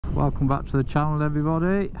welcome back to the channel,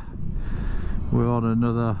 everybody. We're on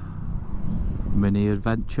another mini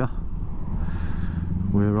adventure.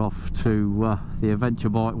 We're off to the adventure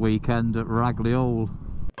bike weekend at Ragley.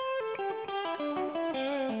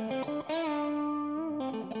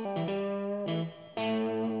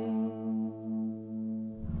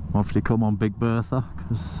 Obviously come on Big Bertha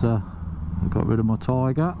because I got rid of my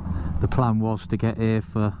Tiger. The plan was to get here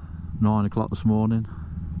for 9 o'clock this morning.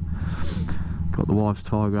 Got the wife's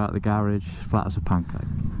Tiger out of the garage, flat as a pancake.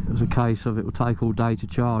 It was a case of it would take all day to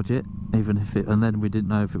charge it, even if it, and then we didn't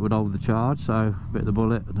know if it would hold the charge, so bit of the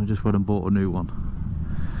bullet, and I just went and bought a new one.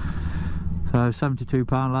 So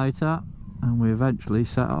 £72 later, and we eventually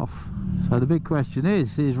set off. So the big question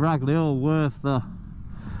is Ragley all worth the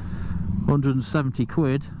 170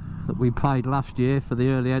 quid that we paid last year for the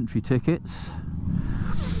early entry tickets?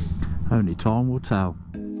 Only time will tell.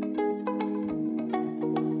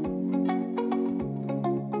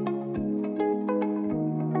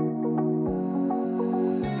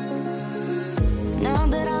 Now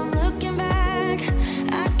that I'm looking back,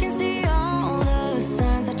 I can see all the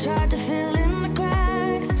signs I tried to fill in the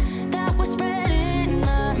cracks that were spread in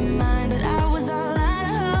my mind, but I was all out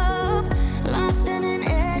of hope, lost in an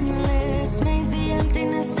endless maze. The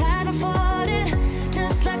emptiness had unfolded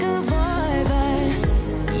just like a void, but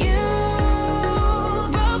you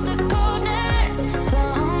broke the coldness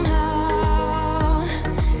somehow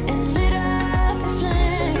and lit up a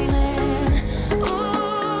flame. And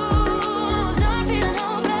ooh, I was done feeling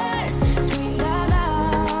hopeless, screamed out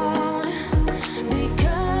loud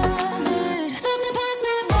because it felt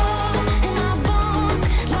impossible in my bones,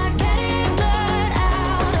 like getting blood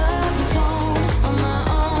out of the stone on my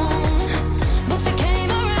own. But you came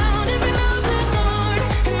around and removed the thorn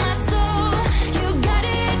in my soul. You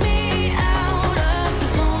guided me out of the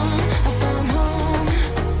storm. I found home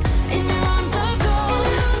in your arms of gold,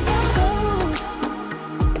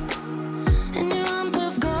 in your arms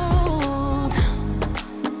of gold,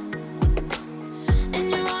 in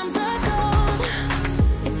your arms of gold.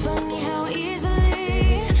 It's funny how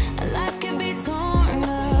easily a life can be torn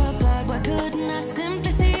apart. Why couldn't I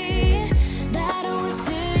simply see that I was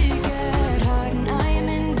sick at heart and I am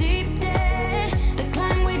in deep debt? The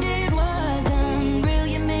climb we did was unreal.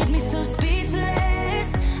 You made me so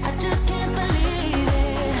speechless. I just can't believe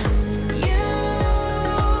it. You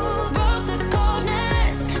broke the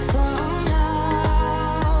coldness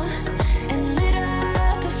somehow and lit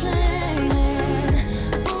up a flame. And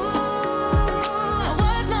ooh, I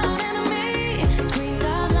was my own enemy, screamed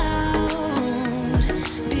out loud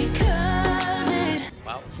because it.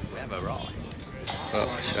 Well, we have arrived. Well,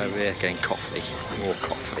 so we're getting coffee, more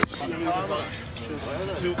coffee.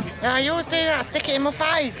 No, you always do that, stick it in my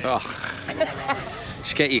face. Oh,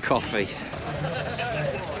 just get your coffee.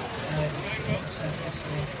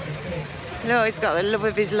 Look, he's got the love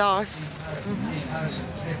of his life.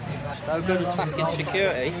 No good attacking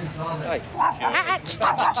security. Hey.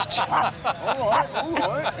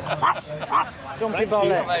 Jumping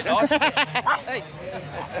bullet. Hey,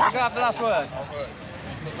 you got the last word.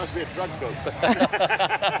 Must be a drug dog.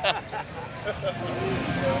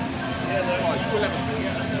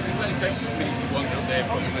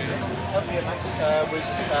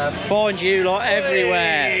 Find you like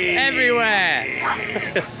everywhere. Everywhere.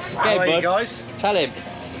 How are you guys? Tell him.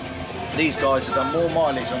 These guys have done more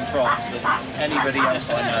mileage on Triumphs than anybody else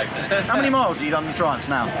I know. How many miles have you done on Triumphs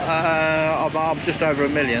now? I'm just over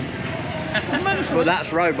 1 million. Well,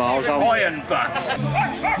 that's road miles. Iron butts.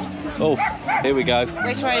 Oh, here we go.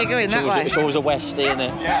 Which way are you going? That way? It's always a westie, isn't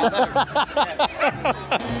it?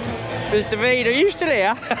 Mr. Reed, are you still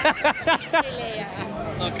here? Still here.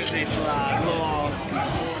 Look at this lad.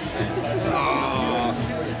 Oh.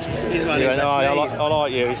 He's I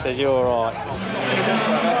like you. He says you're alright.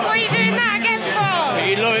 What are you doing that again for?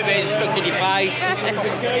 You love it being stuck in your face.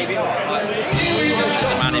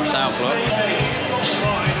 The man himself, look.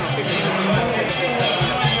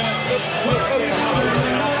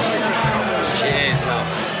 Cheers, pal.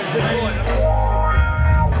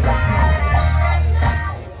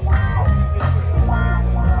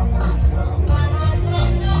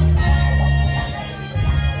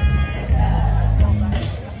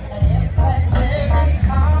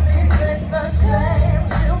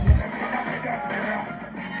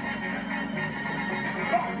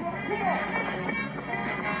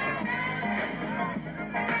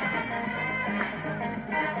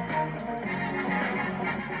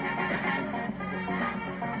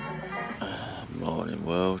 Morning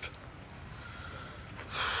world.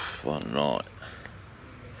 One night.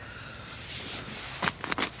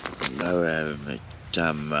 No air in my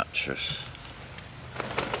damn mattress.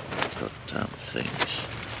 God damn things.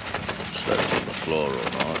 slept on the floor all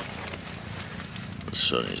night. The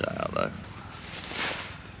sun is out though.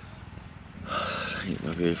 I think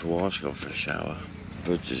my beautiful wife's gone for a shower.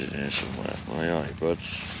 Buds is in here somewhere. Where are you,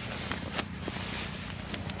 Buds?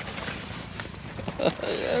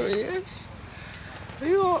 There he is. Are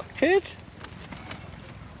you alright, kid?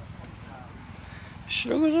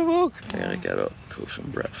 Snug as a bug. I'm gonna get up, cook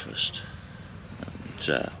some breakfast,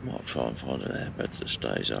 and might try and find an airbed that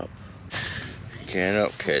stays up. Get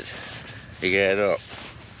up, kid. You get up.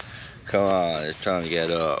 Come on, it's time to get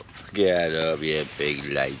up. Get up, you big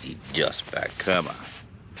lazy dustbag. Come on.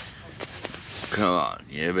 Come on,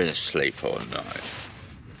 you've been asleep all night.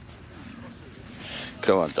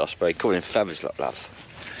 Come on, dustbag. Covered in feathers, look, love.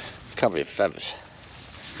 Covered in feathers.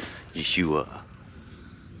 Yes, you are.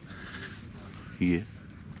 Yeah.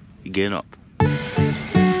 You getting up?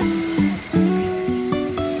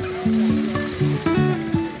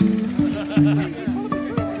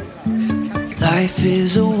 Life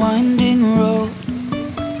is a winding road,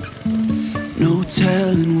 no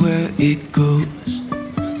telling where it goes.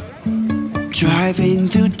 Driving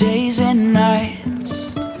through days and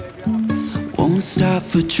nights, won't stop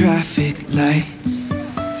for traffic lights.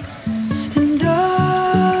 And I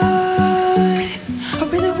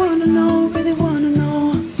really wanna know,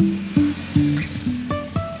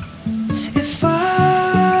 if I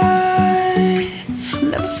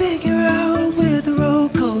will ever figure out where the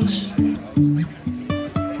road goes.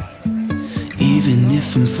 Even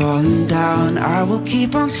if I'm falling down, I will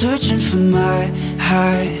keep on searching for my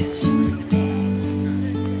highs.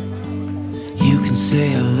 You can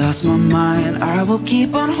say I lost my mind, I will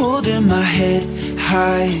keep on holding my head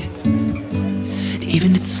high.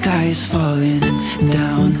 Even if the sky is falling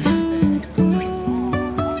down.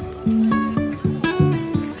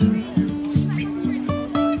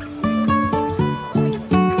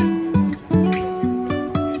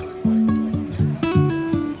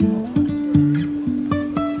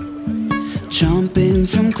 Jumping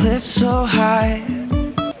from cliffs so high.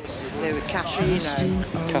 Do a caffeino.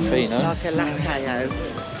 Caffeino? Like a latte-o.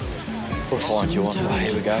 What wine do you want? Right,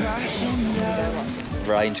 here we go.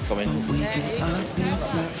 Rain's coming.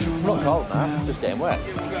 I'm not cold now, I'm just getting wet.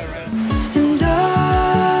 And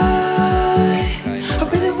I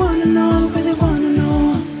really wanna know,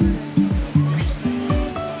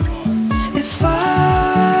 if I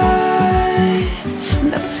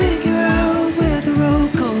will ever figure out where the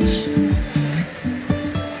road goes.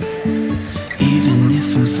 Even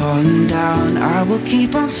if I'm falling down, I will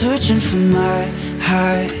keep on searching for my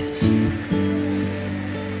highs.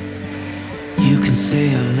 You can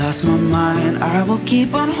say I lost my mind, I will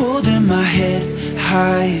keep on holding my head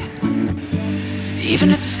high.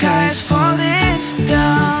 Even if the sky is falling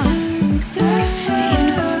down, even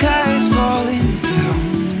if the sky is falling down,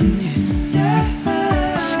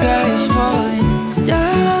 the sky is falling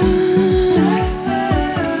down.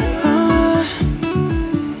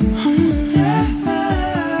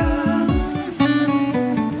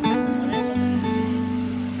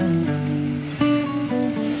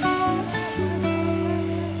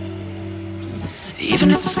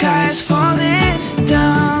 Even if the sky is falling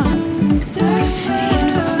down, even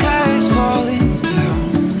if the sky is falling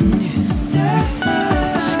down,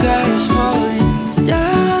 the sky is falling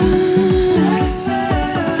down.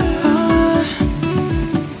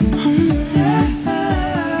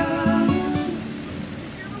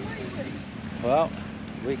 Well,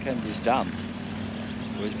 weekend is done.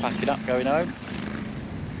 We're packing up, going home.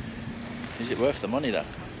 Is it worth the money though?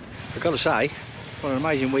 I've got to say, what an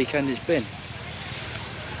amazing weekend it's been.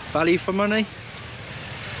 Value for money?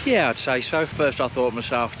 Yeah, I'd say so. First I thought to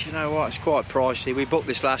myself, do you know what, it's quite pricey. We booked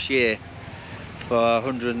this last year for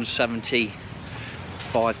 £175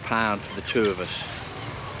 for the two of us.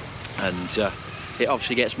 And it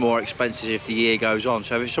obviously gets more expensive if the year goes on.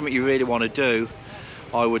 So if it's something you really want to do,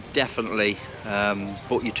 I would definitely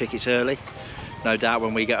book your tickets early. No doubt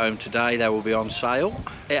when we get home today they will be on sale.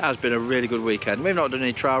 It has been a really good weekend. We've not done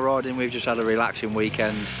any trail riding, we've just had a relaxing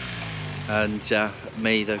weekend. And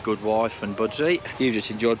me, the good wife, and Budsy. You've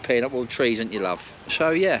just enjoyed peeing up all the trees, haven't you, love?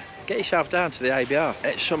 So yeah, get yourself down to the ABR.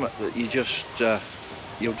 It's something that you just,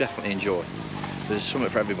 you'll definitely enjoy. There's something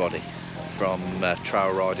for everybody, from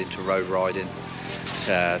trail riding to road riding.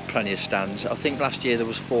 Plenty of stands. I think last year there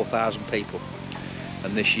was 4,000 people,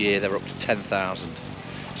 and this year they're up to 10,000.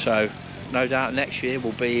 So no doubt next year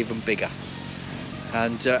will be even bigger.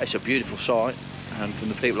 And it's a beautiful sight, and from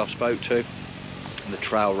the people I've spoke to, the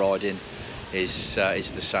trail riding is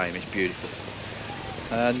the same. It's beautiful.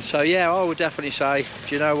 And so yeah, I would definitely say,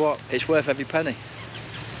 do you know what, it's worth every penny.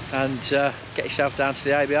 And get yourself down to the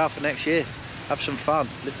ABR for next year. Have some fun,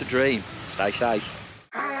 live the dream, stay safe.